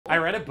I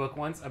read a book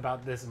once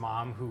about this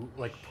mom who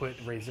like put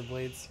razor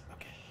blades.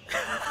 Okay.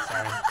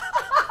 Sorry.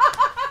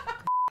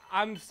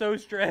 I'm so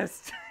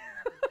stressed.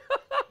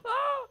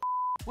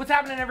 What's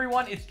happening,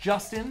 everyone? It's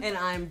Justin. And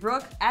I'm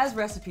Brooke. As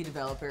recipe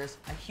developers,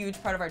 a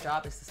huge part of our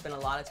job is to spend a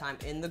lot of time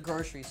in the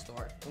grocery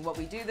store. And what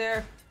we do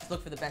there is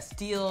look for the best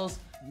deals,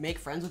 make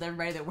friends with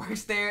everybody that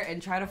works there,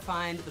 and try to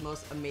find the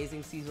most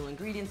amazing seasonal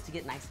ingredients to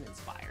get nice and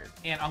inspired.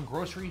 And on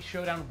Grocery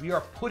Showdown, we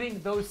are putting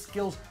those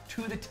skills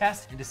to the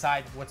test and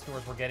decide what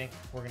stores we're getting.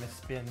 We're gonna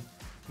spin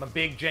my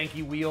big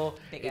janky wheel.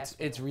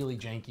 It's really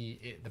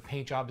janky. The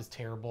paint job is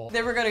terrible.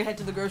 Then we're gonna head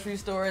to the grocery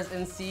stores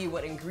and see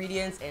what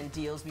ingredients and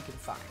deals we can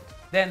find.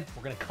 Then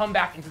we're gonna come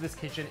back into this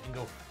kitchen and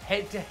go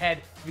head to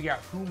head to figure out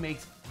who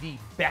makes the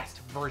best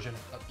version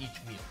of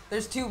each meal.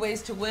 There's 2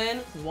 ways to win.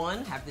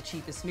 1, have the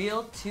cheapest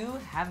meal. 2,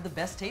 have the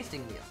best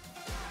tasting meal.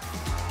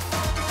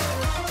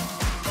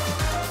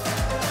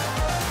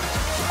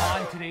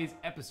 On today's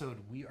episode,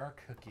 we are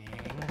cooking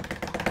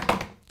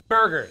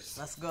burgers.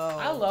 Let's go.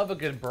 I love a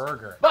good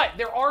burger. But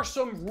there are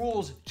some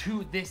rules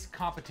to this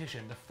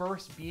competition. The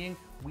first being,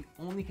 we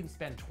only can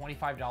spend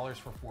 $25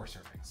 for 4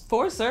 servings.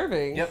 4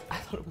 servings? Yep. I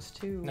thought it was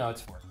 2. No,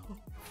 it's 4.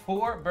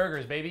 4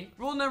 burgers, baby.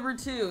 Rule number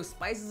 2,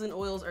 spices and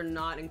oils are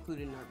not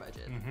included in our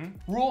budget.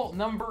 Rule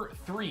number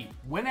 3,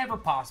 whenever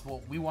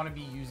possible, we want to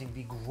be using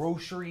the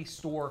grocery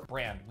store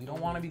brand. We don't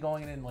want to be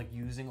going in and like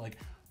using like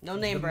no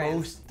name the brands.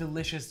 most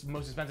delicious,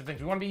 most expensive things.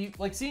 We want to be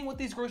like seeing what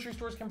these grocery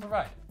stores can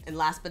provide. And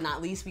last but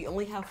not least, we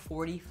only have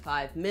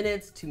 45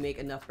 minutes to make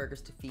enough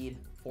burgers to feed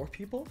 4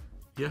 people.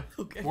 Yeah.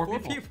 Okay, 4 4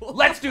 people. people.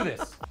 Let's do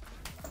this.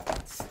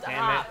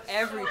 Stop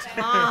every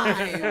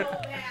time.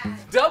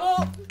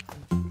 Double.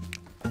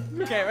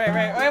 Okay, wait,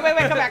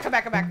 come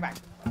back.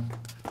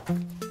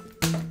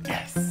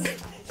 Yes.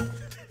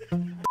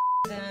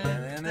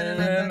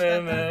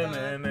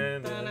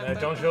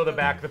 Don't show the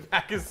back. The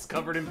back is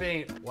covered in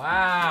paint.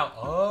 Wow.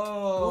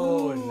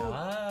 Oh, Ooh.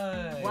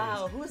 nice.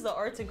 Wow, who's the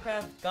arts and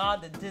crafts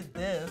god that did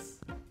this?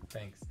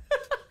 Thanks.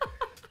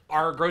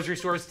 Our grocery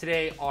stores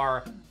today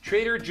are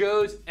Trader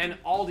Joe's and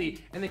Aldi,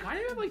 and they kind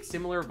of have like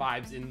similar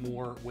vibes in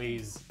more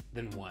ways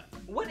than one.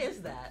 What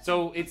is that?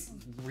 So it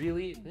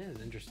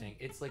is interesting.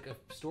 It's like a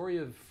story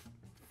of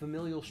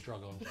familial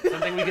struggle,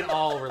 something we can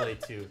all relate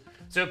to.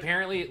 So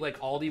apparently, like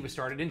Aldi was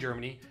started in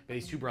Germany by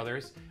these 2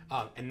 brothers,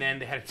 and then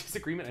they had a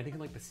disagreement, I think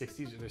in like the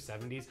 60s or the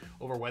 70s,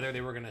 over whether they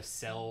were gonna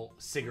sell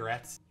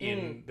cigarettes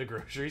in the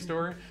grocery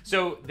store.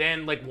 So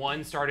then like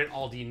one started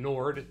Aldi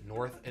North,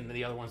 and then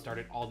the other one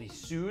started Aldi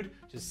Süd,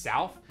 which is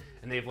south.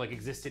 And they've like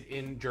existed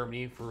in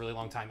Germany for a really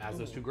long time as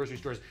those 2 grocery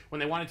stores. When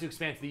they wanted to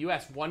expand to the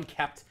US, one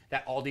kept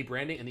that Aldi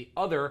branding and the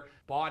other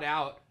bought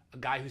out a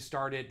guy who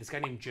started, this guy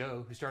named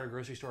Joe, who started a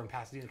grocery store in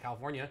Pasadena,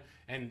 California,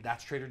 and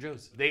that's Trader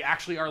Joe's. They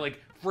actually are like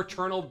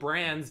fraternal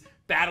brands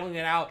battling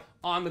it out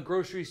on the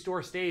grocery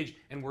store stage,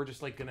 and we're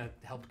just like gonna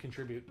help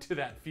contribute to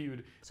that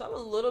feud. So I'm a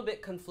little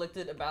bit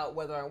conflicted about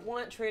whether I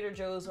want Trader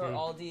Joe's or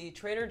Aldi.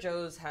 Trader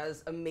Joe's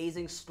has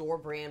amazing store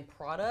brand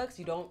products.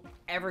 You don't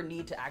ever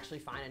need to actually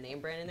find a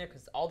name brand in there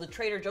because all the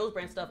Trader Joe's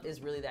brand stuff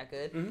is really that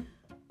good.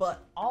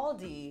 But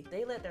Aldi,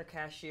 they let their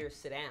cashiers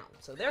sit down.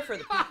 So they're for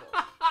the people.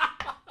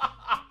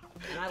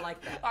 And I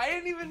like that. I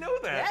didn't even know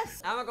that.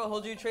 Yes. I'm not gonna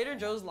hold you. Trader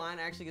Joe's line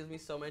actually gives me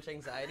so much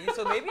anxiety.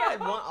 So maybe I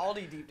want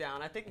Aldi deep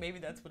down. I think maybe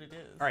that's what it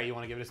is. All right, you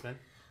wanna give it a spin?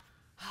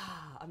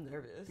 I'm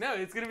nervous. No,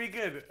 it's gonna be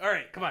good. All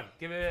right, come on,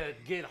 give it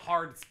a good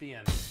hard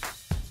spin.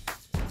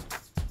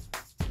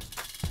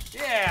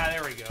 Yeah,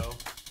 there we go.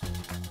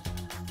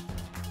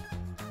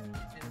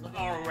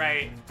 All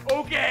right,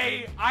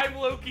 okay, I'm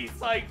low-key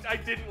psyched. I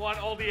didn't want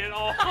Aldi at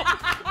all.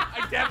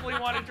 I definitely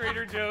wanted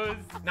Trader Joe's.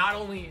 Not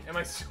only am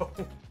I so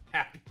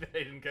happy that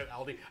I didn't get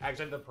Aldi, I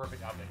actually have the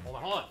perfect outfit. Hold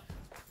on.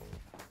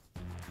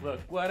 Look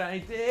what I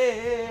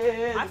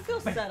did. I feel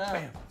set up.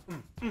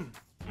 Bam.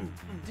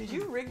 Did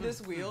you rig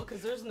this wheel?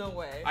 Because there's no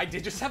way. I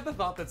did just have the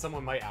thought that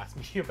someone might ask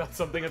me about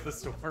something at the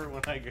store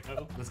when I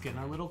go. Let's get in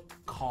our little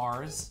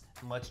cars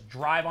and let's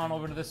drive on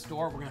over to the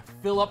store. We're gonna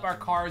fill up our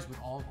cars with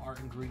all of our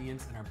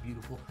ingredients and our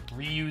beautiful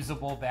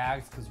reusable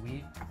bags because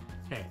we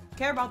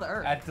care about the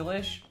earth. At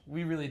Delish,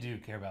 we really do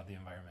care about the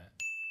environment.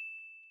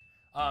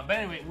 But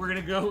anyway, we're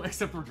gonna go,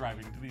 except we're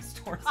driving to these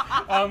stores.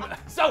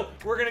 So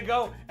we're gonna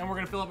go and we're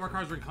gonna fill up our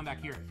cars. We're gonna come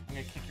back here. I'm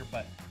gonna kick your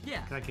butt.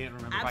 Yeah. Because I can't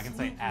remember if I can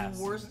say ass.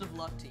 Worst of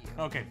luck to you.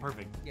 Okay,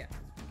 perfect. Yeah.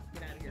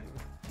 Get out of here.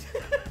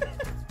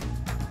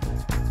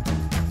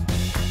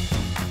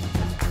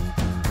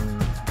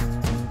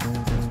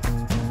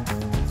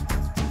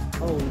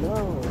 Oh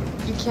no.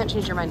 You can't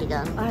change your mind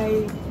again.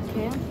 I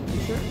can? You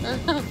sure?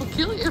 We'll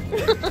kill you.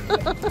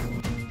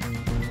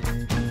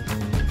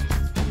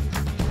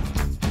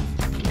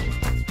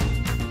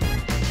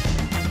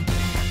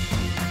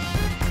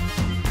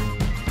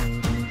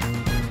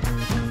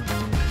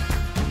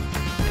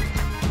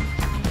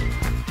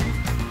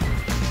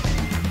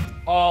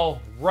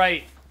 All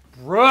right,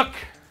 Brooke.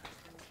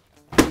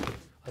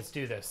 Let's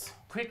do this.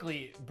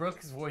 quickly,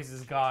 Brooke's voice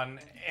is gone,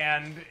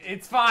 and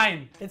it's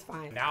fine. It's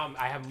fine. Now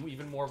I have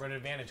even more of an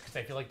advantage because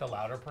I feel like the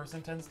louder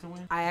person tends to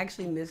win. I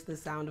actually miss the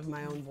sound of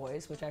my own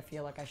voice, which I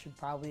feel like I should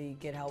probably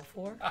get help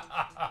for.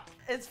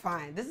 It's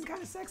fine. This is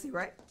kind of sexy,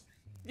 right?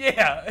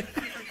 Yeah.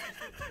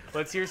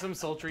 Let's hear some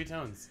sultry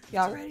tones.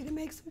 Y'all ready to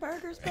make some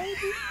burgers, baby?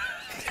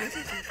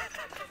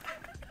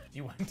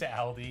 You went to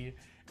Aldi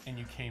and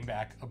you came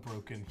back a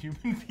broken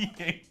human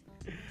being.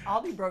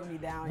 Aldi broke me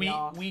down,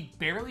 y'all. We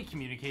barely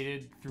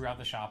communicated throughout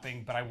the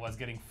shopping, but I was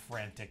getting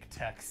frantic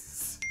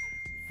texts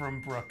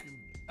from Brooke,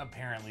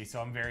 apparently, so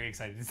I'm very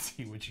excited to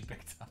see what you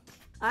picked up.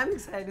 I'm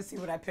excited to see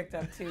what I picked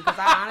up, too, because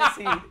I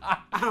honestly,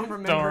 I don't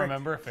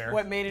remember fair.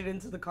 What made it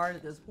into the cart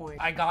at this point.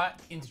 I got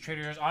into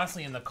Trader Joe's,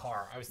 honestly, in the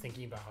car. I was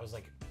thinking about, I was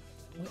like,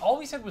 all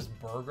we said was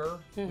burger.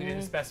 We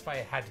didn't specify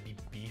it had to be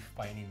beef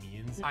by any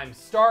means. I'm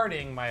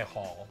starting my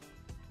haul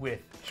with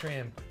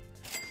shrimp.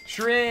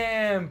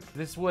 Shrimp!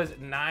 This was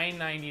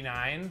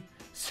 $9.99,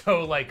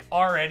 so like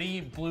already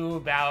blew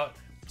about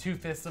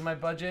 2/5 of my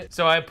budget.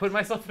 So I put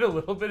myself in a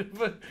little bit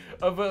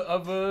of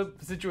a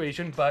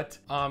situation, but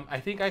I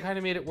think I kind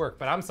of made it work.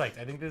 But I'm psyched.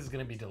 I think this is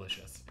gonna be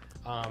delicious.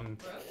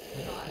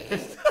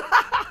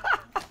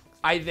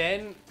 I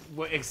then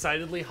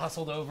excitedly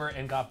hustled over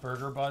and got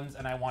burger buns,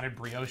 and I wanted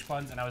brioche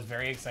buns, and I was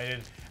very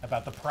excited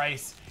about the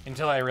price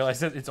until I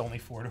realized that it's only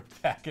 $4 a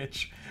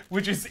package,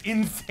 which is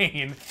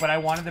insane. But I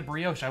wanted the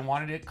brioche. I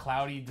wanted it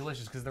cloudy,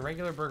 delicious, because the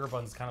regular burger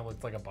buns kind of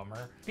looked like a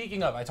bummer.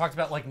 Speaking of, I talked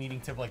about like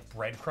needing to like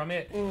breadcrumb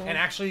it, and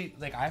actually,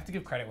 like I have to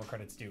give credit where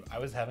credit's due. I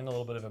was having a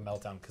little bit of a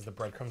meltdown because the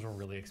breadcrumbs were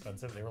really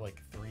expensive. They were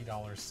like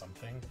 $3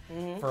 something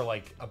for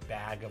like a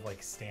bag of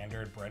like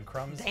standard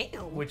breadcrumbs,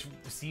 which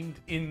seemed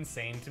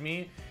insane to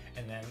me.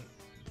 And then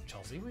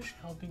Chelsea was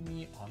helping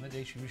me on the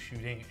day she was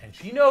shooting, and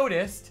she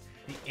noticed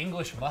the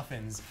English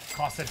muffins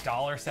cost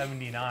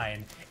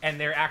 $1.79, and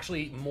they're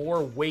actually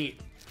more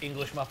weight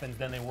English muffins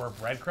than they were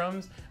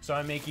breadcrumbs. So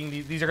I'm making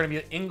these are gonna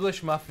be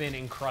English muffin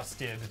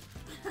encrusted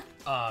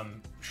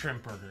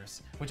shrimp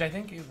burgers, which I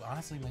think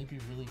honestly might be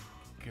really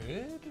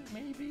good,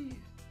 maybe.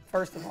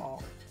 First of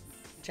all,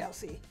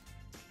 Chelsea,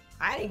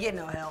 I didn't get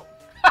no help.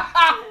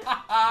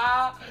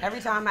 Every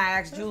time I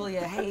ask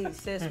Julia, hey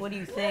sis, what do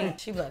you think?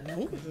 She'd be like,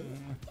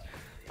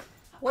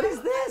 what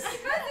is this?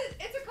 Because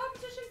it's a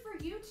competition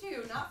for you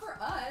two, not for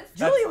us.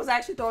 Julia was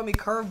actually throwing me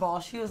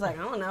curveballs. She was like,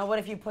 I don't know, what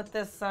if you put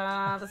this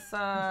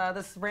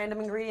this random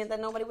ingredient that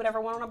nobody would ever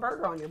want on a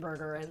burger on your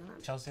burger? And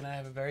Chelsea and I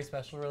have a very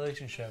special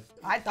relationship.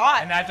 I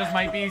thought. And that just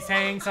might be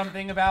saying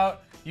something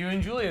about you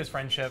and Julia's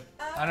friendship.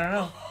 I don't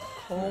know.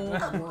 Whole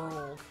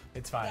world.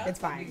 It's fine. It's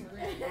fine.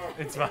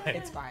 It's fine.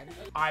 It's fine.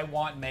 I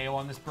want mayo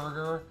on this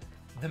burger.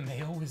 The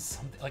mayo was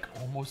something like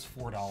almost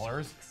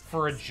 $4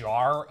 for a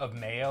jar of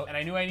mayo. And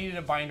I knew I needed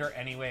a binder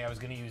anyway. I was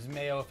gonna use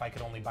mayo if I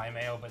could only buy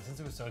mayo, but since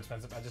it was so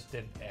expensive, I just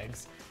did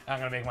eggs. And I'm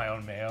gonna make my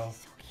own mayo.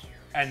 So cute.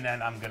 And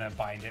then I'm gonna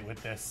bind it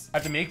with this. I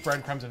have to make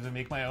breadcrumbs, I have to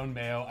make my own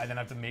mayo, and then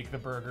I have to make the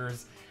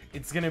burgers.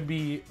 It's gonna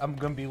be, I'm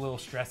gonna be a little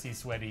stressy,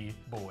 sweaty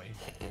boy.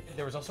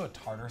 There was also a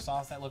tartar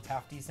sauce that looked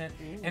half decent.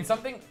 And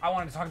something I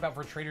wanted to talk about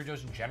for Trader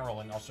Joe's in general,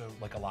 and also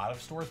like a lot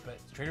of stores, but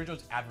Trader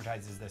Joe's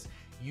advertises this.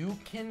 You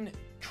can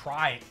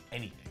try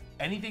anything.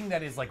 Anything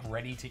that is like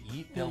ready to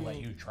eat, they'll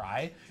let you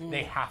try.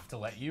 They have to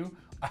let you.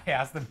 I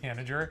asked the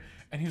manager,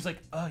 and he was like,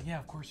 yeah,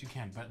 of course you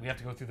can, but we have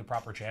to go through the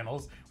proper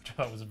channels, which I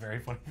thought was a very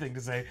funny thing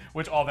to say,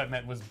 which all that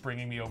meant was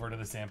bringing me over to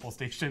the sample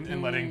station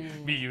and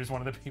letting me use one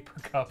of the paper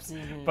cups.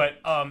 But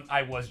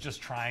I was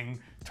just trying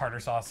tartar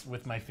sauce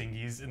with my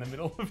fingies in the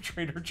middle of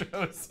Trader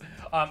Joe's.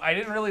 I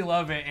didn't really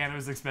love it, and it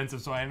was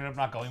expensive, so I ended up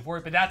not going for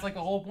it, but that's like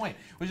the whole point,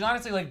 which is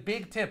honestly like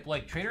big tip,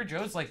 like Trader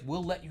Joe's like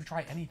will let you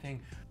try anything.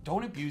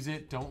 Don't abuse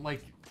it, don't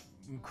like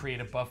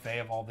create a buffet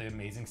of all the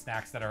amazing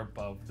snacks that are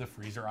above the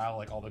freezer aisle,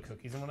 like all the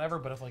cookies and whatever,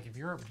 but if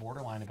you're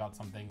borderline about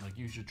something, like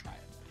you should try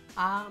it.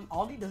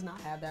 Aldi does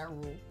not have that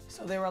rule.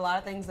 So there were a lot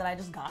of things that I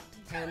just got,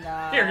 and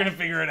you're gonna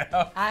figure it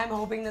out. I'm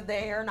hoping that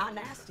they are not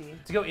nasty.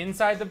 To go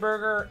inside the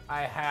burger,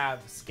 I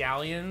have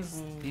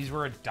scallions. These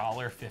were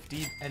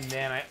 $1.50. And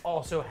then I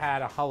also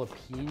had a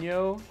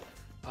jalapeno.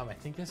 I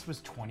think this was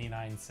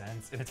 29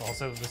 cents. And it's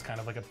also this kind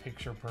of like a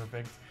picture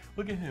perfect.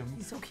 Look at him.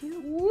 He's so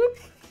cute. Whoop.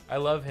 I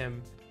love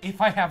him. If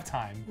I have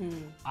time,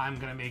 I'm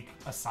gonna make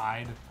a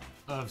side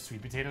of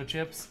sweet potato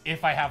chips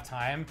if I have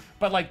time.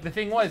 But like the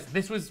thing was,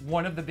 this was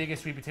one of the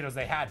biggest sweet potatoes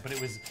they had, but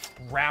it was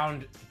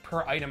round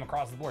per item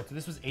across the board. So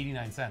this was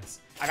 89 cents.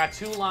 I got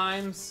 2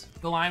 limes.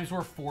 The limes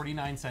were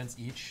 49 cents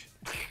each,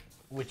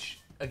 which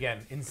again,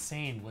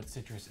 insane what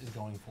citrus is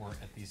going for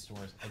at these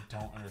stores. I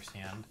don't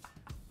understand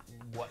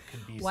what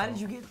could be. Why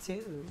did you get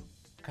 2?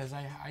 Because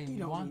I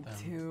don't want need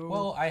them. 2.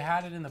 Well, I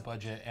had it in the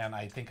budget, and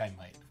I think I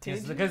might.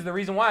 Because the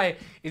reason why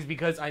is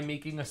because I'm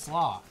making a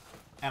slaw.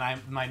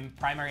 and my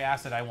primary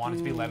acid, I want it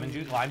to be lime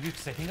juice,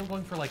 because I think I'm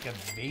going for like a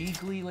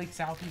vaguely like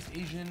Southeast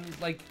Asian,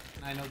 like,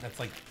 I know that's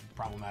like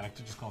problematic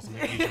to just call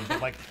something Asian,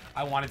 but like,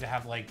 I wanted to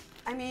have like,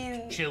 I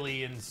mean,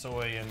 chili and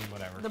soy and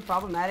whatever. the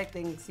problematic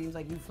thing seems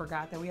like you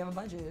forgot that we have a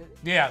budget.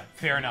 Yeah,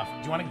 fair enough.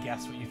 Do you want to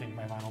guess what you think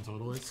my final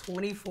total is?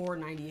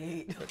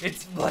 $24.98.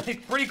 It's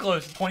like pretty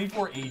close,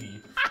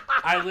 $24.80.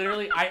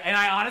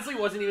 I honestly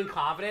wasn't even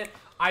confident.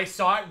 I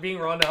saw it being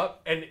run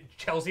up, and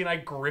Chelsea and I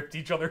gripped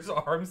each other's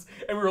arms,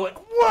 and we were like,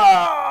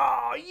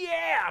 whoa,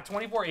 yeah,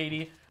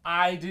 $24.80.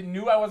 I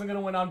knew I wasn't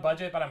gonna win on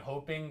budget, but I'm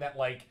hoping that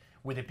like,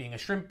 with it being a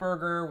shrimp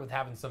burger, with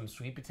having some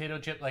sweet potato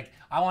chip, like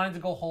I wanted to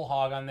go whole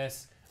hog on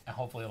this, and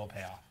hopefully it'll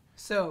pay off.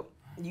 So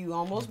you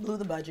almost blew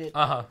the budget,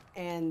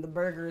 and the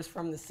burger is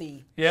from the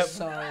sea. Yep.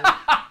 So all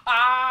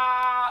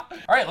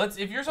right,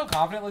 if you're so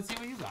confident, let's see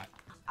what you got.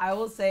 I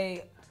will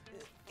say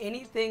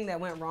anything that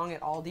went wrong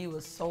at Aldi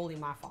was solely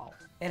my fault.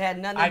 It had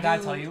nothing to do. I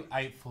gotta tell you,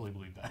 I fully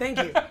believe that. Thank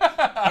you.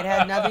 It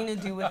had nothing to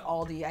do with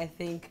Aldi. I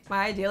think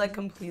my idea like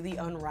completely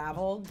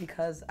unraveled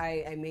because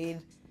I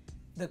made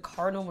the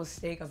cardinal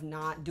mistake of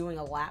not doing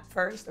a lap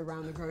first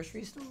around the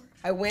grocery store.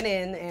 I went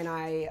in and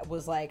I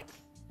was like,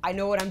 I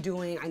know what I'm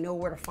doing. I know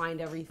where to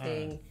find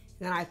everything. And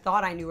then I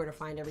thought I knew where to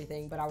find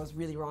everything, but I was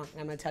really wrong.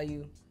 And I'm gonna tell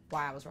you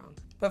why I was wrong.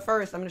 But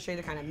first, I'm gonna show you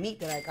the kind of meat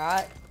that I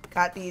got.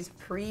 Got these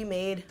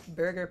pre-made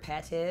burger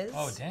pates.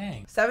 Oh,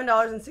 dang.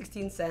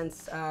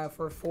 $7.16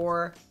 for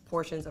 4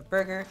 portions of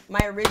burger.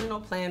 My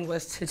original plan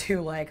was to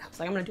do I'm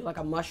gonna do like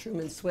a mushroom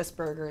and Swiss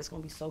burger. It's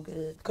gonna be so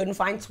good. Couldn't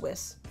find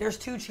Swiss. There's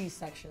 2 cheese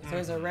sections.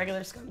 There's a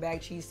regular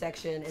scumbag cheese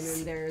section, and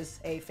then there's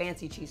a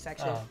fancy cheese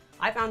section.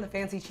 I found the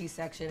fancy cheese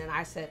section and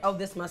I said, oh,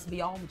 this must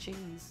be all the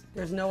cheese.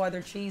 There's no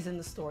other cheese in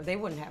the store. They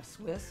wouldn't have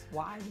Swiss.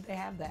 Why would they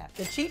have that?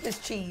 The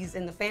cheapest cheese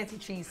in the fancy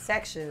cheese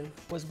section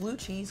was blue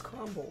cheese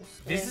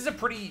crumbles. This is a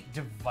pretty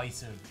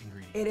divisive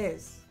ingredient. It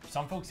is.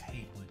 Some folks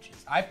hate blue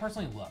cheese. I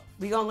personally love.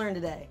 We gonna learn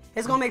today.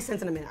 It's gonna make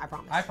sense in a minute, I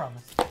promise. I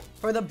promise.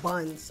 For the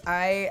buns,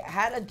 I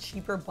had a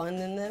cheaper bun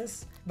than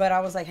this, but I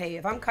was like, hey,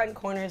 if I'm cutting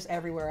corners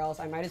everywhere else,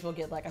 I might as well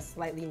get like a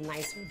slightly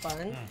nicer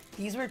bun.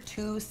 These were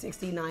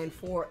 $2.69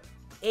 for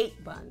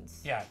 8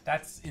 buns. Yeah,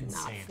 that's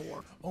insane. Not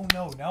 4. Oh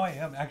no, now I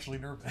am actually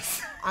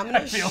nervous. I'm gonna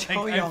I feel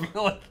show like, y'all. I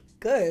feel like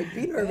Good,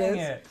 be nervous.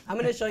 it. I'm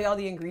gonna show y'all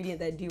the ingredient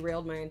that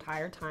derailed my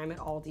entire time at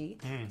Aldi.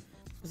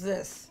 What's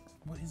this?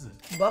 What is it?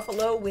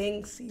 Buffalo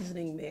wing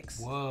seasoning mix.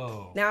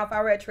 Whoa. Now, if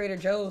I were at Trader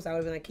Joe's, I would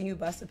have been like, can you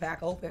bust the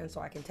pack open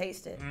so I can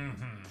taste it?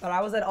 But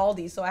I was at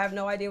Aldi, so I have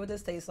no idea what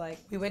this tastes like.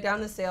 We went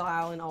down the sale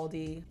aisle in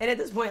Aldi, and at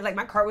this point, like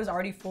my cart was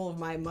already full of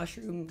my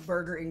mushroom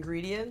burger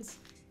ingredients,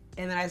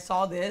 and then I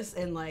saw this,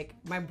 and like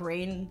my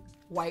brain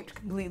wiped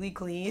completely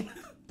clean.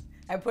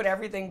 I put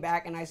everything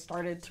back and I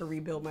started to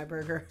rebuild my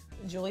burger.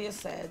 Julia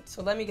said,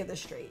 so let me get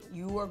this straight.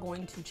 You are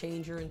going to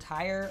change your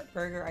entire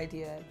burger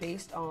idea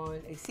based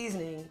on a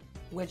seasoning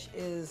which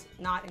is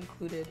not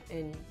included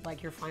in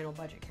like your final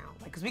budget count.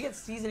 Like, cause we get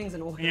seasonings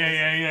and oils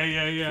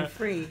Yeah. for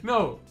free.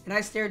 No. And I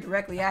stared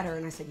directly at her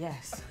and I said,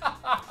 yes.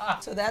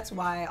 So that's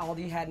why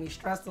Aldi had me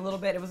stressed a little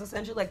bit. It was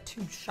essentially like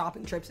 2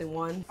 shopping trips in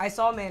one. I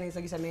saw mayonnaise,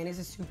 like you said, mayonnaise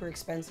is super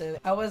expensive.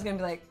 I was gonna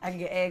be like, I can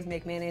get eggs,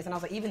 make mayonnaise, and I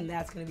was like, even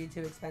that's gonna be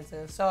too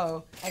expensive.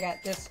 So I got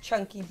this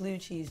chunky blue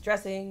cheese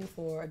dressing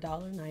for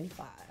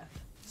 $1.95.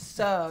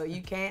 So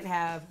you can't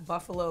have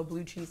buffalo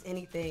blue cheese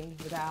anything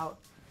without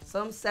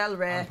some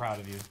celery. I'm proud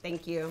of you.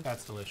 Thank you.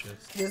 That's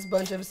delicious. This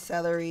bunch of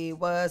celery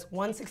was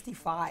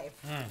 $1.65.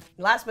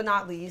 Last but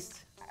not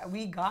least,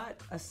 we got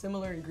a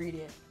similar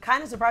ingredient.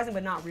 Kind of surprising,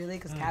 but not really,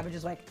 because cabbage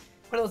is like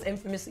one of those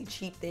infamously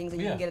cheap things that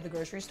you can get at the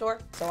grocery store.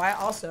 So I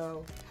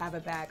also have a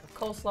bag of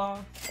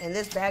coleslaw, and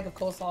this bag of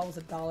coleslaw was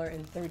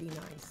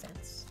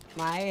 $1.39.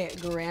 My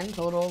grand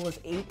total was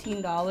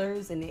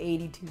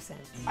 $18.82.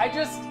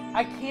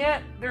 I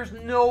can't, there's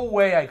no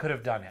way I could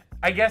have done it.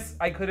 I guess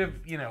I could have,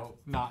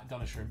 not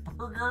done a shrimp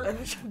burger.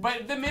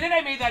 But the minute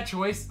I made that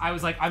choice, I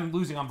was like, I'm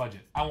losing on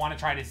budget. I want to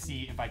try to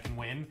see if I can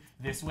win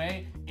this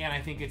way. And I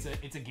think it's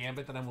a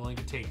gambit that I'm willing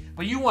to take.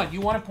 But you won.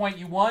 You won a point.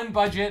 You won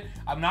budget.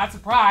 I'm not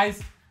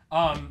surprised.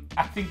 I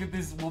think that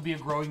this will be a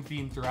growing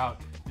theme throughout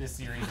this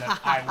series, that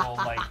I will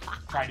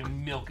try to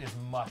milk as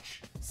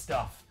much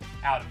stuff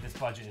out of this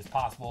budget as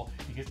possible,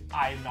 because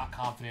I am not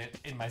confident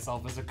in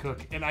myself as a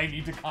cook and I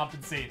need to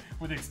compensate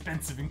with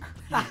expensive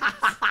ingredients.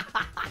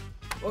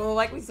 Well,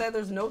 like we said,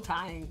 there's no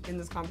tying in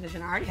this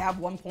competition. I already have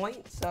 1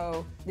 point,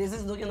 so this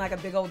is looking like a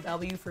big old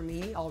W for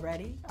me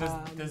already.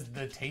 Does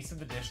the taste of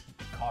the dish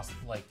cost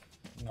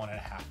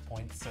 1.5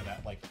 points, so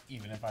that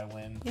even if I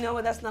win? You know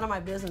what, that's none of my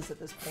business at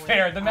this point.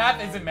 Fair, the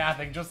math isn't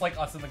mathing, just like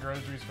us in the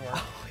grocery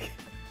store.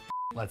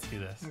 Let's do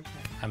this. Okay.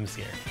 I'm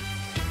scared.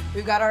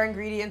 We've got our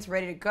ingredients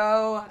ready to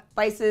go.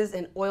 Spices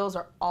and oils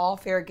are all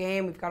fair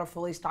game. We've got a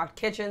fully stocked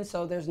kitchen,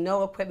 so there's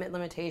no equipment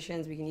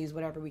limitations. We can use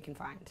whatever we can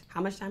find. How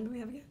much time do we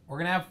have again? We're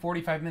gonna have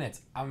 45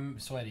 minutes. I'm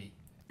sweaty.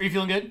 Are you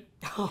feeling good?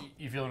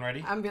 You feeling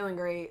ready? I'm feeling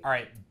great. All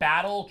right,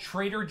 battle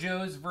Trader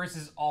Joe's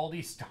versus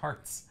Aldi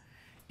starts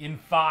in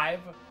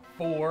 5,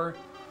 4,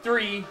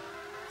 3,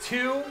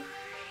 2,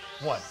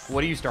 1.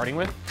 What are you starting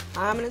with?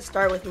 I'm gonna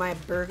start with my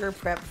burger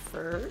prep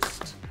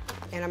first.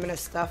 And I'm gonna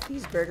stuff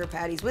these burger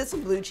patties with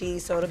some blue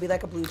cheese, so it'll be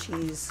like a blue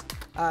cheese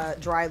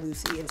dry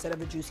Lucy instead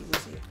of a juicy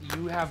Lucy.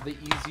 You have the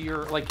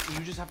easier, like, you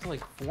just have to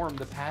like form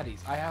the patties.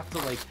 I have to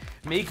like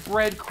make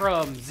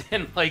breadcrumbs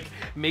and like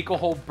make a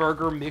whole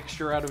burger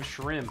mixture out of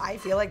shrimp. I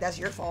feel like that's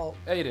your fault.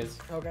 It is.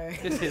 Okay.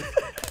 It is.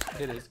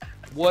 It is.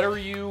 What are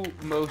you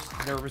most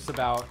nervous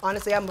about?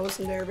 Honestly, I'm most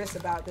nervous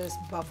about this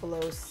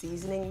buffalo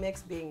seasoning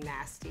mix being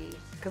nasty.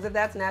 Because if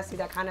that's nasty,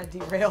 that kind of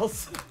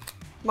derails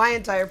my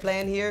entire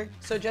plan here.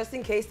 So just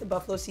in case the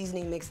buffalo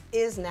seasoning mix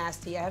is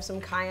nasty, I have some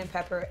cayenne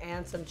pepper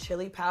and some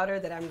chili powder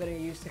that I'm gonna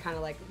use to kind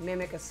of like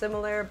mimic a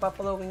similar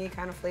buffalo winged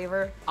kind of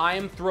flavor. I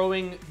am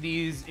throwing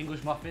these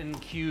English muffin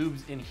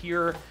cubes in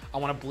here. I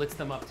want to blitz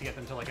them up to get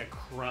them to like a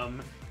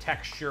crumb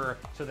texture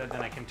so that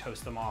then I can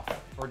toast them off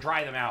or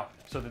dry them out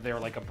so that they're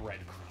like a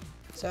breadcrumb.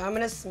 So I'm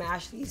gonna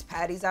smash these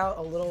patties out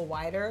a little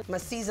wider. I'm gonna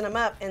season them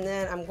up, and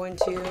then I'm going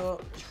to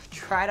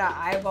try to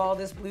eyeball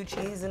this blue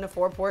cheese into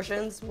 4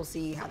 portions. We'll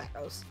see how that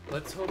goes.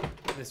 Let's hope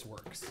this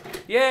works.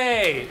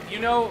 Yay! You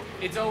know,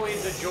 it's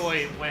always a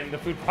joy when the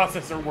food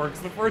processor works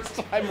the first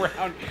time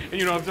around and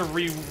you don't have to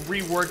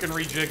rework and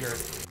rejigger.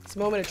 It's a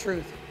moment of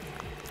truth.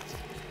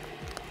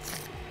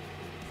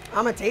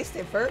 I'm gonna taste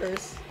it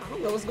first. I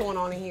don't know what's going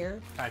on in here.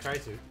 I try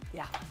to.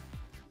 Yeah.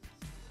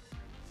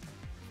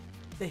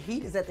 The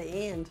heat is at the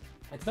end.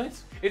 It's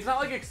nice. It's not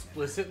like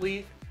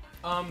explicitly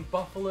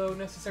buffalo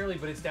necessarily,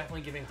 but it's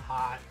definitely giving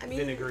hot,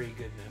 vinegary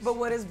goodness. But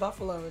what is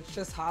buffalo? It's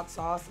just hot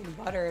sauce and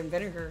butter and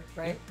vinegar,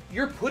 right?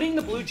 You're putting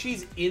the blue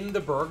cheese in the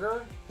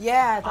burger?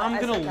 Yeah. I'm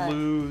gonna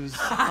lose.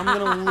 I'm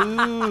gonna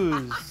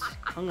lose.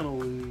 I'm gonna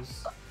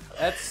lose.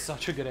 That's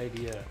such a good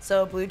idea.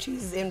 So blue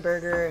cheese is in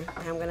burger.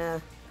 I'm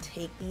gonna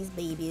take these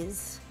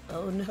babies,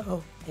 oh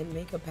no, and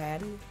make a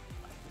patty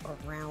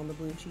around the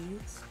blue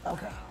cheese.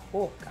 Okay.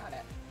 Oh, got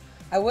it.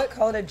 I would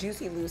call it a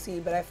juicy Lucy,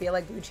 but I feel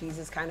like blue cheese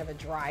is kind of a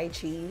dry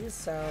cheese,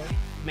 so.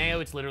 Mayo,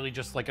 it's literally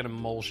just like an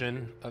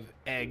emulsion of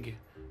egg,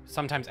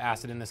 sometimes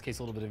acid, in this case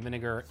a little bit of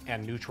vinegar,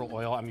 and neutral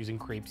oil. I'm using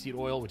grapeseed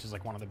oil, which is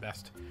like one of the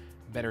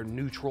better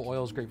neutral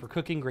oils, great for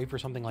cooking, great for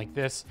something like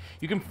this.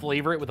 You can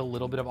flavor it with a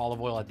little bit of olive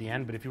oil at the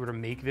end, but if you were to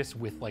make this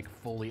with like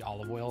fully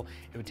olive oil,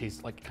 it would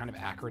taste like kind of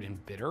acrid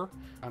and bitter.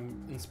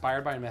 I'm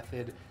inspired by a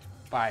method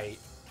by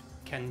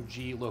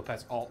Kenji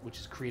Lopez Alt, which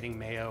is creating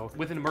mayo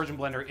with an immersion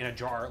blender in a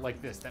jar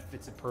like this that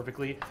fits it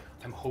perfectly.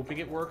 I'm hoping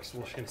it works.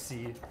 We're just gonna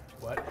see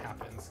what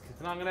happens. Because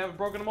then I'm gonna have a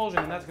broken emulsion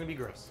and that's gonna be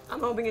gross. I'm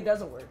hoping it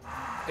doesn't work.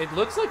 It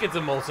looks like it's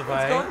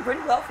emulsifying. It's going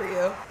pretty well for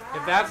you.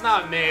 If that's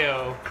not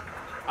mayo,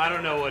 I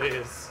don't know what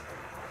is.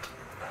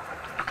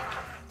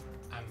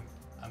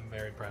 I'm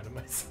very proud of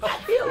myself. I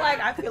feel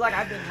like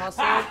I've been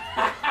hustling.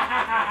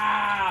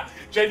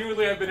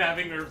 Genuinely, I've been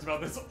having nerves about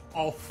this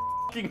all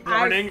fucking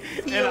morning,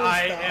 and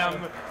I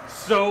am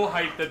so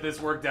hyped that this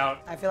worked out.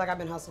 I feel like I've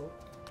been hustled.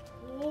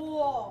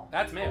 Whoa.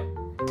 That's mayo.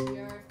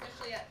 You're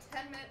officially at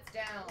 10 minutes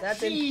down.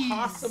 That's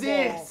impossible.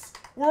 Jesus.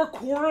 We're a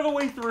quarter of the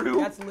way through.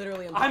 That's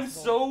literally impossible. I'm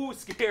so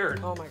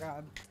scared. Oh my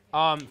God.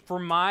 For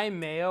my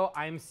mayo,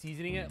 I'm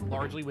seasoning it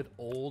largely with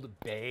Old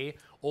Bay.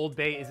 Old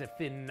Bay is a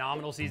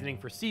phenomenal seasoning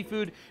for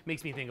seafood.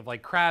 Makes me think of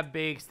like crab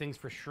bakes, things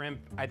for shrimp.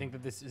 I think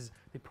that this is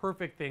the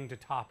perfect thing to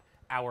top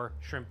our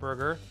shrimp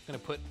burger. I'm gonna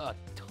put a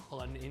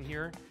ton in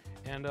here,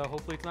 and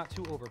hopefully it's not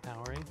too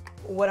overpowering.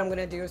 What I'm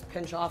gonna do is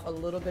pinch off a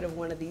little bit of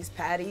one of these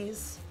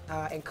patties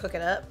and cook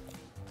it up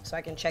so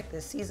I can check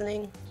this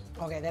seasoning.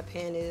 Okay, that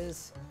pan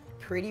is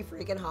pretty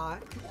freaking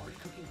hot. You are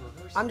cooking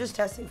burgers? I'm just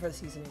testing for the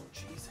seasoning.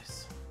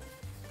 Jesus.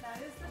 That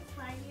is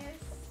the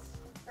tiniest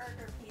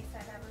burger piece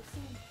I've ever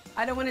seen.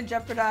 I don't want to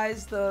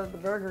jeopardize the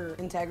burger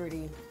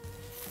integrity.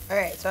 All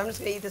right, so I'm just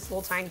gonna eat this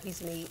little tiny piece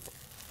of meat.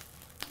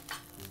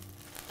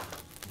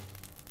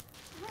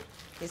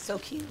 It's so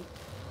cute.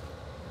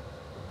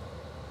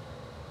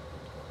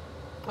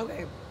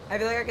 Okay, I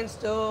feel like I can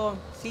still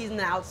season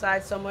the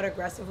outside somewhat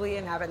aggressively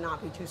and have it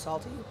not be too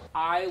salty.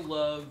 I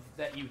love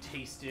that you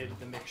tasted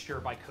the mixture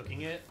by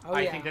cooking it. Oh,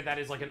 I yeah. think that that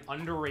is like an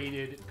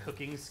underrated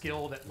cooking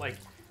skill that like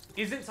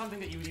isn't something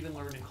that you would even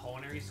learn in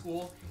culinary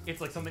school.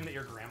 It's like something that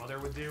your grandmother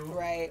would do.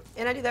 Right,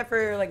 and I do that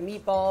for like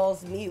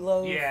meatballs,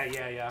 meatloaf. Yeah,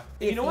 yeah, yeah.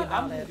 If You know what? you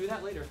I'm want gonna it. do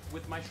that later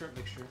with my shrimp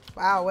mixture.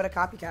 Wow, what a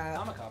copycat.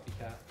 I'm a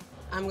copycat.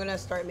 I'm gonna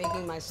start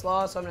making my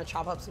slaw, so I'm gonna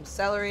chop up some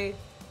celery.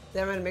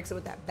 Then I'm gonna mix it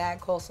with that bag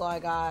coleslaw I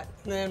got.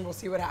 And then we'll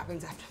see what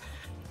happens after that.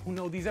 Oh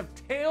no, these have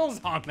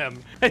tails on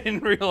them. I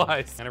didn't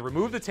realize. And I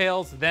remove the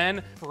tails,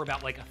 then for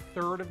about like a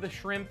third of the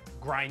shrimp,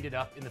 grind it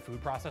up in the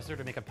food processor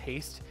to make a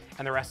paste.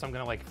 And the rest I'm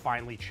gonna like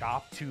finely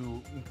chop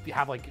to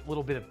have like a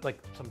little bit of like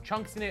some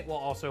chunks in it while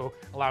also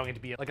allowing it to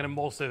be like an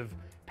emulsive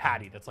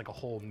patty that's like a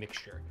whole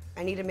mixture.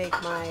 I need to make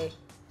my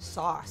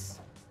sauce.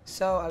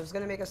 So I was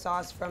gonna make a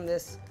sauce from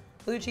this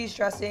blue cheese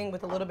dressing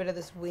with a little bit of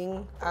this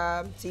wing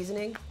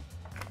seasoning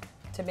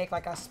to make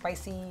like a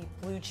spicy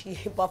blue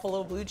cheese,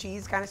 buffalo blue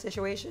cheese kind of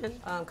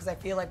situation. Because I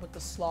feel like with the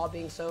slaw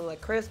being so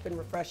like crisp and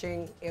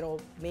refreshing,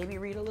 it'll maybe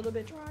read a little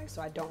bit dry, so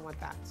I don't want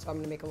that. So I'm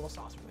gonna make a little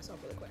sauce for myself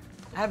really quick.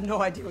 I have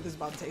no idea what this is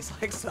about to taste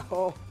like,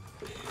 so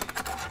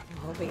I'm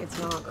hoping it's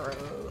not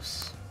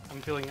gross. I'm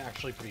feeling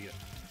actually pretty good.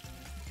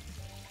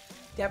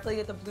 definitely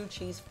get the blue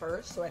cheese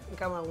first, so I think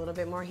I want a little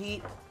bit more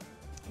heat.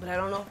 But I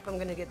don't know if I'm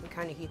gonna get the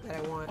kind of heat that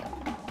I want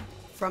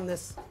from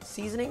this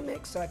seasoning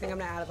mix, so I think I'm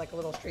gonna add like a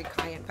little straight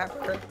cayenne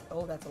pepper.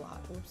 Oh, that's a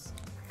lot. Oops.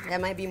 That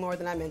might be more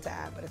than I meant to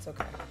add, but it's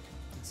okay.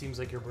 It seems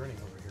like you're burning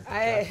over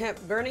here.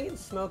 Burning and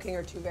smoking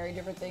are two very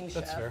different things,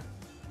 That's Chef. fair.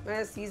 I'm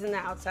gonna season the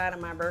outside of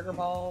my burger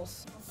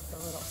balls. A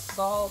little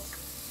salt.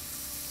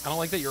 I don't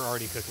like that you're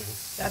already cooking.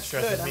 That's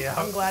stresses good. me out.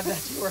 I'm glad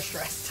that you are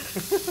stressed.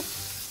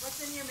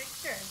 What's in your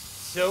mixture?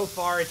 So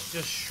far, it's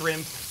just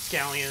shrimp,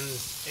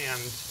 scallions, and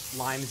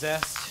lime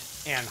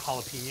zest, and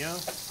jalapeno.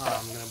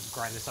 I'm gonna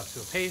grind this up to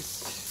a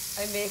paste.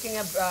 I'm making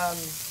a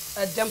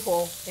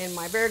dimple in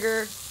my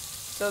burger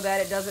so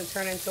that it doesn't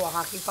turn into a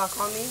hockey puck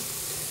on me.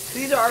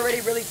 These are already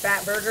really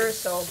fat burgers,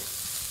 so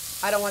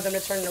I don't want them to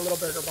turn into little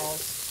burger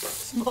balls.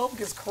 Smoke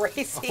is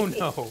crazy. Oh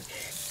no.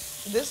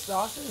 This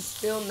sauce is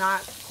still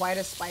not quite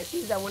as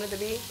spicy as I want it to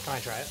be. Can I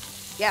try it?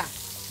 Yeah.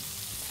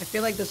 I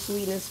feel like the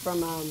sweetness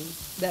from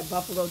that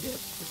buffalo dip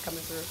is coming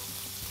through.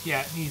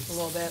 Yeah, it needs. A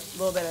little bit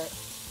of.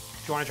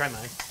 Do you want to try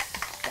mine?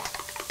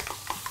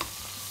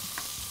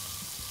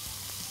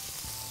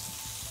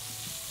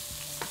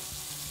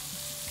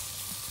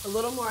 A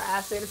little more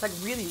acid. It's like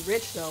really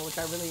rich though, which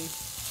I really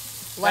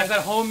That's like.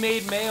 that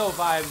homemade mayo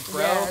vibe,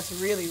 bro. Yeah, it's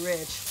really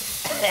rich.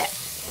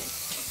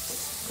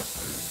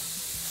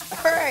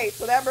 All right,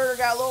 so that burger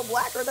got a little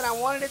blacker than I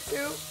wanted it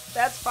to.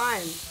 That's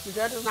fine. The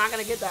judge is not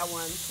gonna get that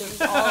one.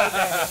 It's all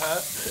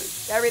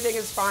okay. Everything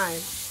is fine.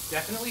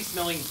 Definitely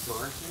smelling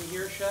burnt in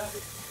here, Chef.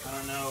 I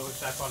don't know if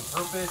that's on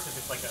purpose, if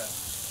it's like a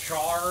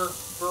char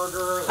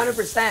burger.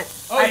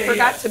 100%. Oh, I yeah,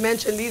 forgot yeah. to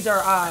mention these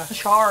are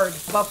charred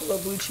buffalo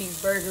blue cheese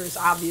burgers,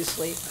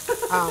 obviously.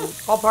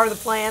 All part of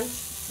the plan.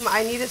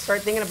 I need to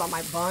start thinking about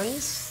my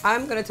buns.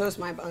 I'm gonna toast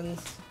my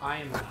buns. I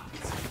am not.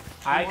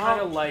 I kind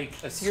of like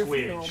a Your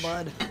funeral, squidge.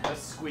 bud. A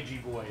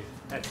squidgy boy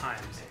at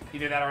times.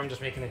 Either that or I'm just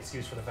making an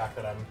excuse for the fact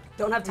that I'm...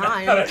 Don't have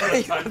time. I don't have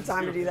You don't time have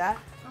time to to. do that.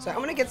 So I'm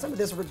gonna get some of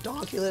this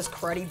redonkulous,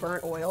 cruddy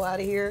burnt oil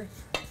out of here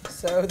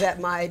so that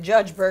my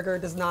judge burger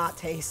does not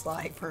taste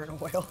like burnt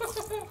oil.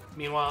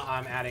 Meanwhile,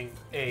 I'm adding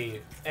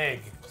a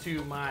egg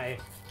to my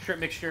shrimp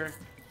mixture.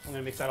 I'm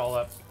gonna mix that all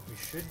up. We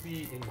should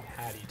be in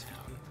Patty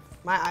Town.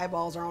 My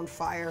eyeballs are on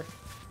fire.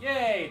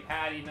 Yay,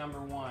 patty number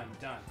 1,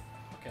 done.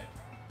 Okay.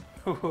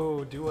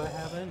 Oh, do I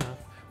have enough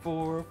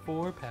for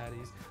 4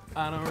 patties?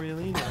 I don't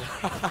really know.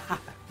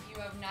 You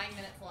have 9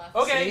 minutes left.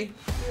 Okay.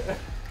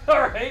 All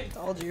right.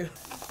 Told you.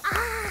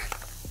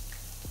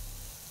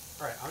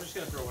 All right, I'm just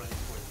gonna throw one of these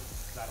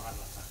poisons because I don't have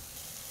enough time.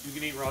 You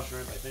can eat raw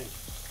shrimp, I think.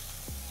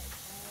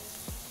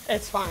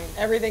 It's fine.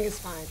 Everything is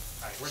fine.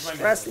 All right, where's my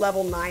Stress mayonnaise?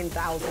 level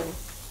 9,000.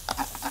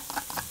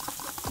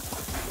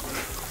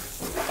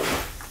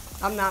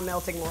 I'm not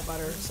melting more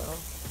butter, so.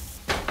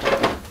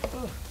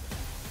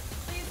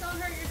 Please don't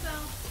hurt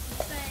yourself.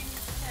 Just saying.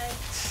 Okay.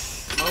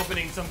 I'm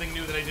opening something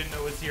new that I didn't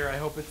know was here. I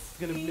hope it's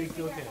gonna make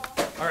you okay.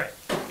 All right,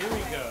 here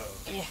we go.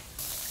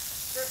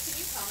 Brooke, can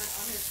you comment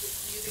on his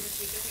using the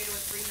sweet potato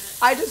with 3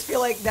 minutes? I just feel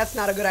like that's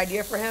not a good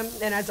idea for him.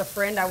 And as a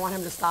friend, I want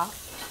him to stop.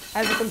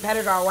 As a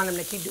competitor, I want him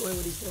to keep doing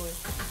what he's doing.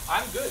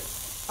 I'm good.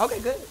 Okay,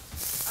 good.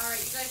 All right,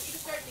 you guys need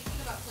to start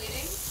thinking about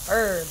plating.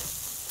 Herb.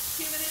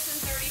 2 minutes and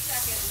 30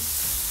 seconds.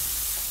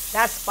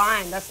 That's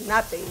fine. That's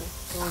nothing.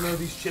 Oh no,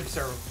 these chips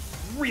are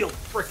real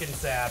frickin'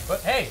 sad.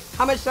 But hey.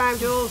 How much time,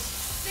 Jules?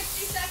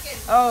 60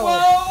 seconds. Oh,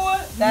 Whoa,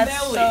 that's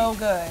Nelly. so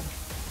good.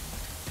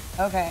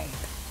 Okay.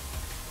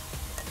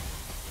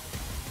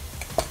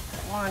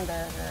 One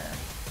burger.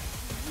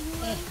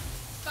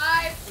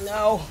 5,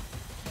 No.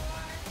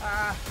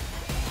 1.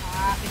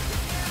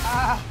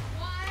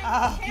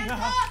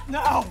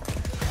 No.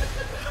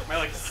 My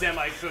like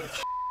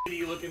semi-cooked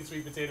shitty looking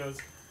sweet potatoes.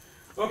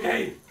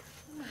 Okay.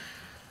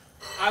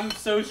 I'm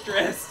so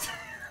stressed.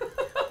 Do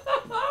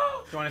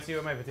you want to see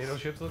what my potato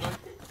chips look like?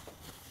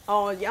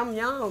 Oh, yum,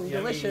 yum.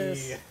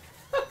 Delicious. Yummy.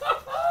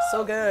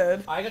 So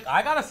good.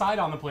 I got a side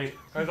on the plate.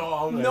 That's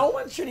all I'm No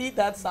one should eat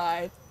that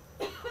side.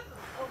 You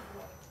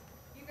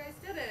guys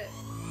did it.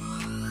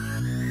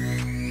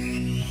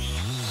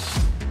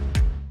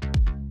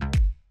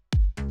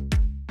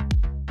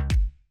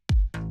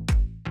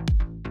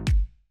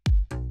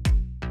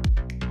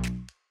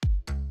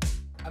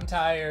 I'm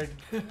tired.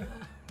 It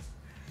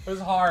was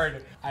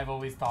hard. I've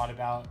always thought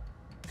about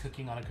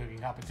cooking on a cooking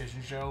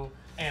competition show,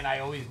 and I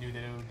always knew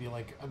that it would be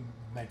like a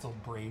mental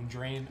brain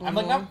drain. I'm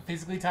like not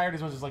physically tired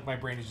as much as like my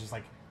brain is just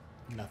like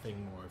nothing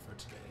more for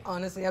today.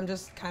 Honestly, I'm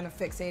just kind of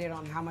fixated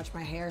on how much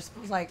my hair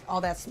smells like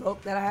all that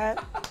smoke that I had.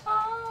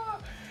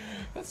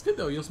 That's good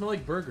though. You'll smell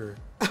like burger.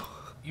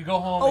 You go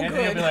home Oh, and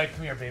then you'll be good. like,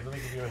 "Come here, babe. Let me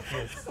give you a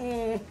kiss."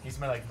 You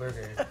smell like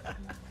burger.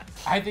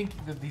 I think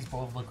that these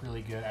both look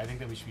really good. I think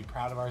that we should be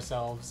proud of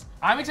ourselves.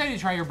 I'm excited to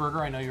try your burger.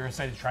 I know you're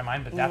excited to try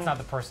mine, but that's not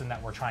the person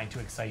that we're trying to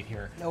excite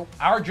here. Nope.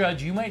 Our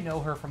judge, you might know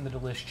her from the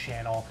Delish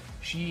channel.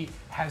 She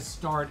has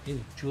starred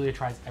in Julia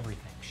Tries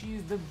Everything.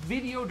 She's the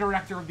video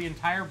director of the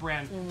entire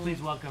brand.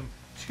 Please welcome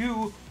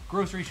to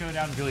Grocery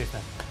Showdown, Julia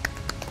Smith.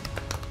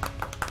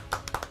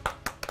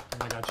 Oh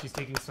my God, she's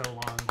taking so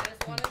long. I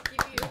just want to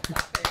keep you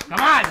clapping. Come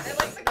on! I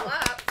like to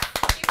clap.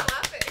 Keep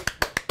clapping.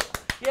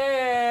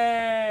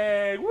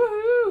 Yay!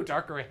 Woohoo!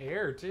 Darker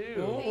hair too.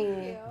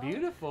 Thank you.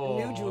 Beautiful.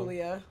 New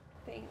Julia.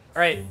 Thanks.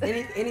 All right.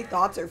 Any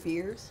thoughts or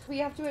fears? We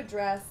have to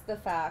address the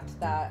fact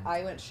that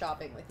I went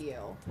shopping with you.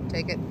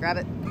 Take it, grab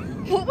it.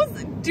 What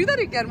was, do that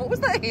again. What was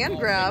that hand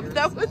grab?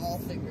 That was, All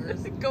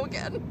fingers. go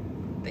again.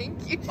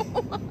 Thank you.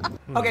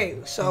 Okay,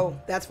 so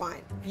that's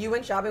fine. You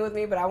went shopping with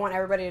me, but I want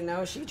everybody to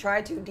know she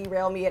tried to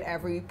derail me at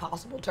every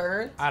possible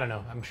turn. I don't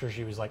know. I'm sure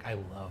she was like, I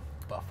love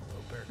buffalo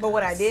burgers. But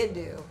what I did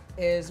do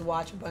is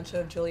watch a bunch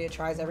of Julia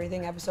Tries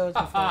Everything episodes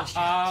before this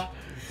challenge.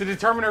 To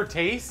determine her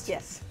taste?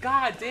 Yes.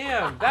 God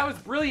damn, that was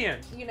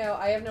brilliant. You know,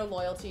 I have no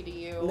loyalty to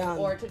you None.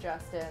 or to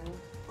Justin.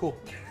 Cool.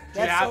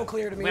 That's so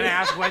clear to me. When I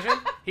ask a question,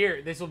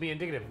 here, this will be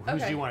indicative. Whose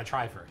Okay. do you want to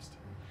try first?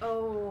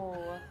 Oh.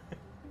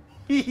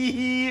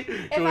 If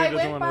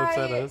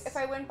If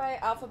I went by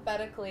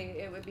alphabetically,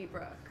 it would be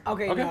Brooke.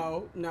 Okay, Okay.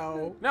 no.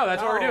 No,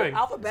 that's what we're doing.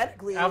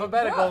 Alphabetically.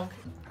 Alphabetical.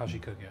 How'd she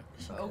cook it?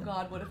 Oh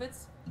God, what if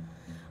it's?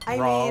 I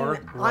Raw mean,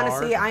 or-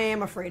 honestly, raw or- I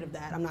am afraid of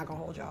that. I'm not gonna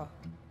hold y'all.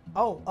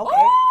 Oh,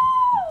 okay.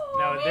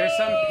 No, there's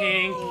some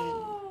pink.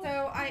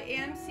 So I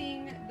am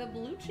seeing the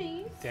blue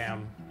cheese.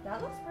 Damn.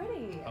 That looks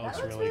pretty. That That looks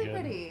looks really really good.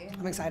 pretty.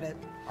 I'm excited.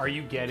 Are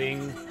you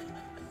getting?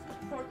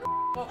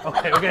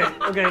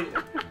 Okay.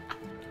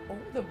 Oh,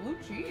 the blue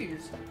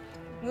cheese.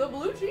 The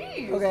blue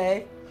cheese.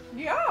 Okay.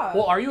 Yeah.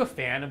 Well, are you a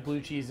fan of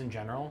blue cheese in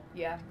general?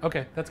 Yeah.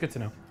 Okay, that's good to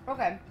know.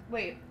 Okay.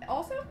 Wait.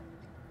 Also.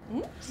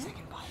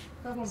 Second bite.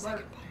 That one's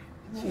burnt.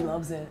 She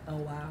loves it. Oh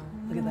wow.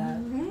 Look at that.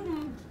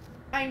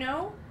 I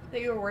know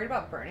that you were worried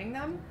about burning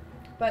them,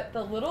 but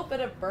the little bit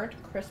of burnt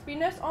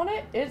crispiness on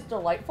it is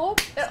delightful.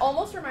 It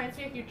almost reminds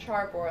me if you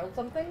charbroiled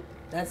something.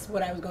 That's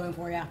what I was going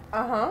for, yeah.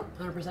 Uh-huh.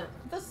 100%.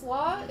 The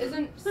slaw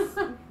isn't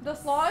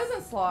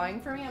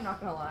slawing for me, I'm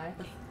not gonna lie.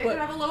 It What? could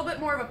have a little bit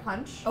more of a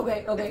punch.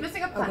 Okay, okay. It's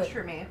missing a punch Okay.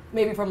 for me.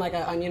 Maybe from like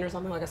an onion or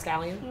something, like a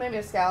scallion. Maybe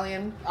a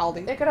scallion.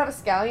 Aldi. It could have a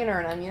scallion or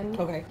an onion.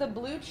 Okay. The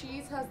blue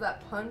cheese has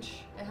that punch.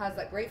 It has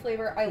that great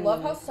flavor. I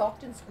love how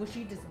soft and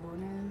squishy this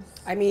bun is.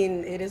 I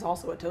mean, it is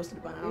also a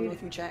toasted bun. I don't know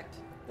if you checked.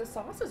 The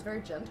sauce is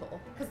very gentle.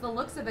 Because the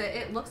looks of it,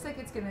 it looks like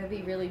it's gonna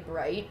be really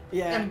bright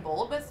Yeah. and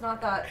bold, but it's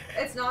not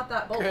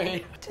that bold.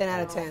 Great. 10 out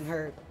of 10,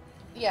 heard.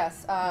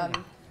 Yes, 10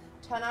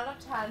 out of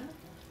 10.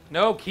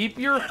 No, keep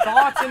your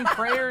thoughts and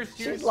prayers to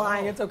She's yourself.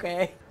 lying, it's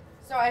okay.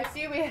 So I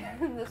see we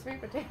have the sweet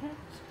potato.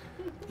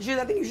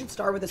 I think you should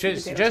start with the sweet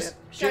potato chip.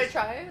 Should I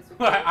try it?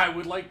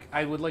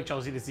 I would like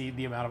Chelsea to see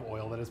the amount of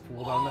oil that is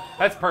pooled on that.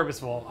 That's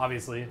purposeful,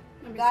 obviously.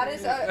 That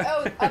is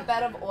a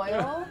bed of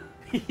oil.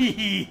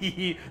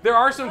 There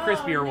are some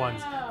crispier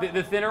ones.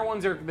 The thinner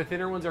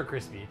ones are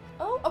crispy.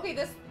 Oh, okay.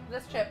 This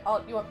chip.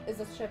 Is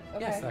this chip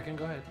okay? Yes, second.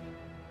 Go ahead.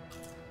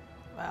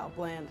 Wow,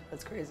 bland.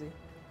 That's crazy.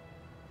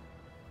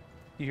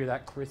 You hear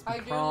that crispy I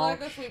do crunch?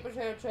 like a sweet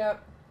potato chip.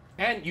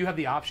 And you have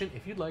the option,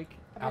 if you'd like,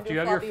 I'm gonna after do you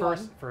have your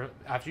floppy first,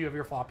 after you have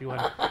your floppy one.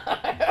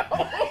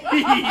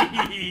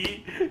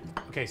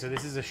 Okay, so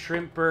this is a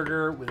shrimp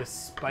burger with a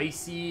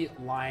spicy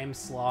lime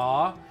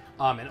slaw,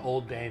 and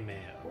Old Bay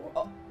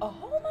mayo.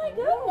 Oh my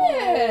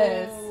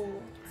goodness!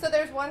 So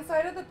there's one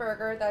side of the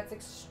burger that's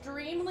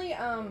extremely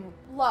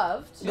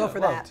loved. Go for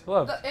that.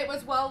 Loved. It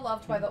was well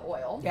loved by the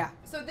oil. Yeah.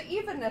 So the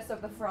evenness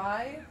of the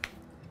fry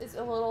is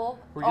a little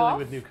We're dealing off.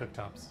 with new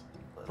cooktops.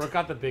 Brooke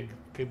got the big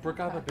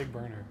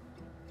burner.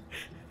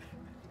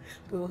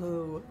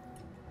 Boo-hoo.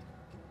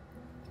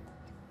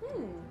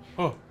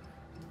 Oh.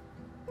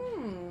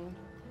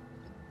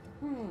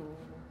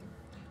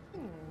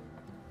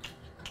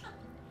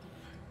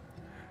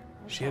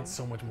 She had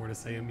so much more to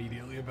say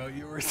immediately about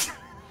yours.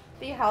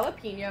 The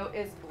jalapeno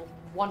is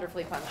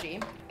wonderfully punchy.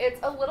 It's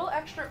a little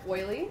extra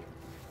oily.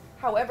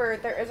 However,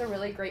 there is a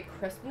really great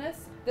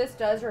crispness. This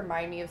does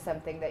remind me of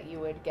something that you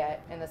would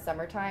get in the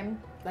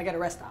summertime. Like at a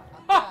rest stop.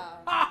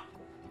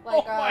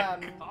 Like, oh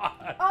my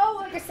God. oh,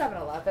 like a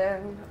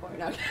 7-Eleven. Or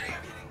no.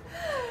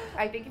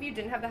 I think if you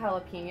didn't have the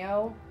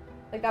jalapeno,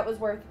 like that was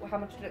worth, how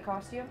much did it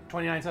cost you?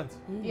 29 cents.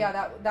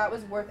 Yeah, that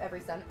was worth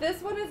every cent.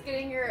 This one is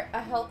getting a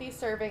healthy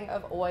serving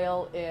of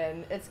oil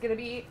in. It's gonna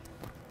be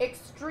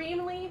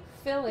extremely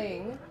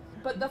filling,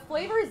 but the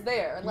flavor is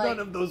there. Like, None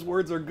of those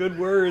words are good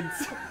words.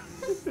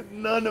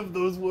 None of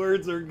those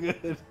words are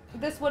good.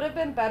 this would have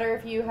been better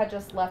if you had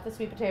just left the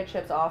sweet potato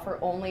chips off or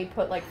only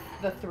put like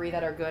the 3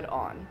 that are good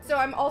on. So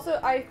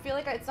I feel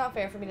like it's not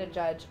fair for me to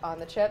judge on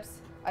the chips.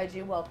 I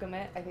do welcome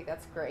it. I think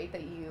that's great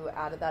that you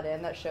added that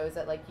in. That shows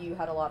that like you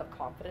had a lot of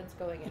confidence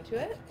going into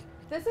it.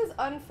 This is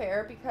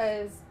unfair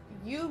because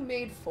you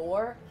made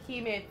 4, he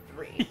made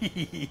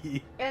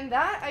 3. And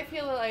that I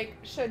feel like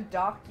should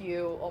dock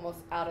you almost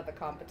out of the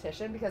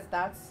competition because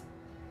that's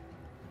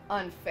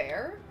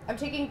unfair. I'm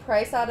taking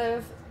price out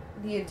of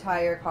the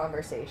entire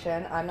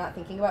conversation. I'm not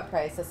thinking about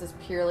price. This is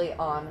purely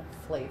on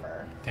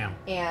flavor. Damn.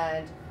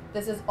 And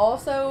this is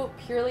also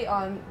purely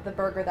on the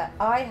burger that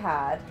I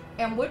had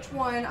and which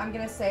one I'm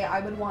gonna say I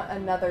would want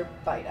another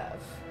bite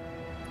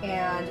of.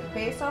 And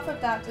based off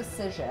of that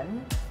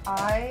decision,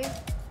 I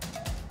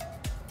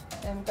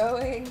am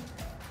going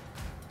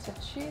to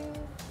choose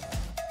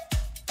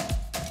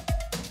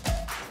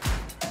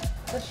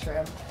the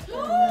shrimp.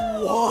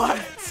 What?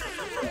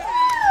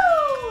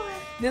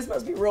 This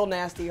must be real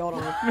nasty. Hold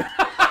on.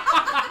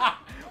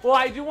 Well,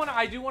 I do want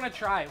to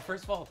try it.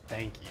 First of all,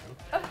 thank you.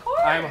 Of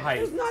course. I'm hyped.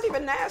 It's not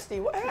even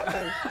nasty. What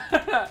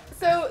happened?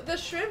 So the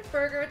shrimp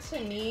burger, to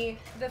me,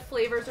 the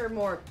flavors are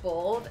more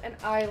bold, and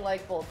I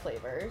like bold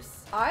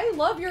flavors. I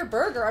love your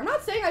burger. I'm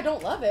not saying I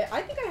don't love it.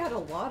 I think I had a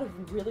lot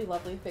of really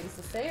lovely things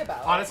to say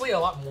about it. Honestly, a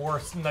lot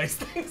more nice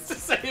things to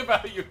say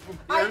about you.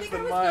 I think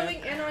I was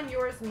going in on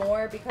yours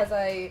more because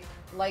I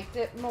liked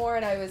it more,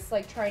 and I was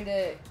like trying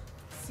to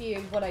see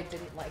what I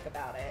didn't like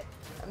about it.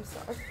 I'm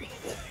sorry.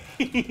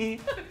 I'm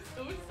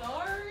so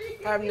sorry.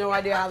 I have no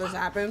idea how this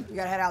happened. You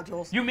gotta head out,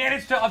 Jules. You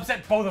managed to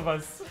upset both of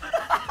us.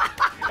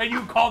 And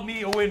you called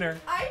me a winner.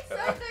 I said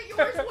that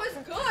yours was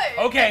good.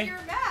 Okay. And you're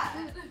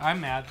mad.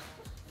 I'm mad.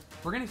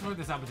 We're gonna sort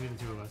this out between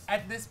the two of us.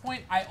 At this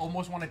point, I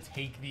almost want to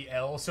take the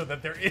L so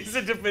that there is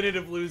a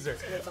definitive loser.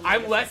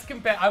 I'm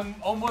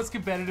almost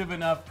competitive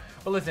enough.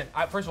 But listen,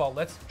 first of all,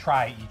 let's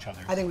try each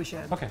other. I think we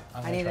should. Okay.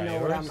 I need to know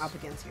what I'm up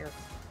against here.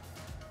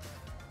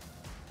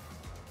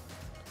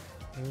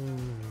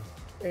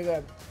 Very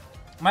good.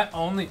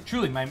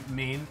 Truly, my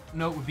main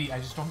note would be I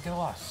just don't get a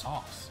lot of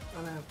sauce.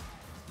 I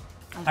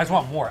know. I just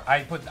want more.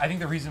 I think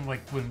the reason,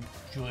 like, when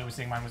Julia was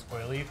saying mine was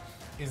oily,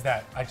 is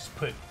that I just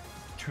put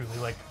truly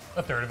like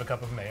a third of a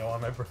cup of mayo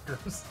on my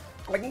burgers.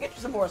 I can get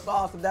you some more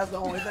sauce if that's the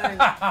only thing.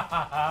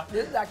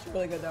 This is actually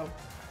really good though.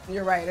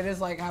 You're right. It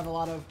is like I have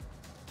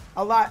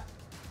a lot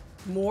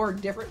more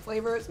different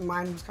flavors.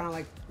 Mine was kind of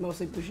like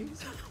mostly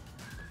bougies.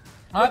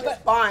 Which is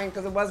fine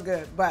because it was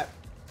good, but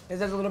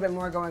there's a little bit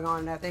more going on,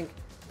 and I think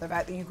the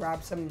fact that you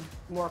grabbed some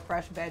more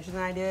fresh veg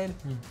than I did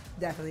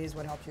definitely is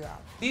what helped you out.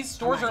 These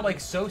stores are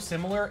like so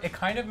similar, it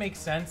kind of makes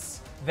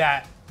sense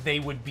that they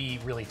would be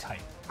really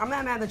tight. I'm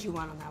not mad that you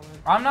won on that one.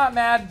 I'm not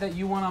mad that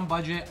you won on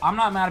budget. I'm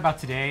not mad about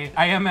today.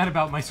 I am mad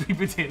about my sweet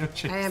potato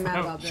chips. I am mad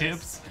about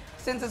chips. this.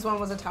 Since this one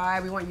was a tie,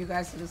 we want you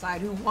guys to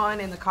decide who won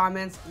in the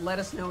comments. Let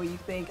us know what you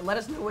think. Let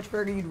us know which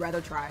burger you'd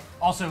rather try.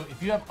 Also,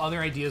 if you have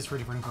other ideas for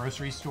different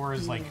grocery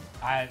stores, like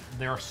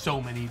there are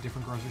so many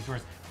different grocery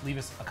stores, leave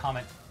us a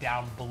comment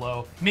down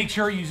below. Make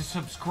sure you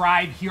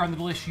subscribe here on the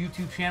Delish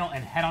YouTube channel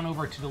and head on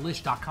over to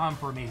delish.com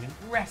for amazing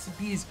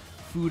recipes,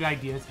 food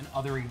ideas, and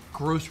other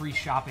grocery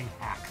shopping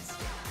hacks.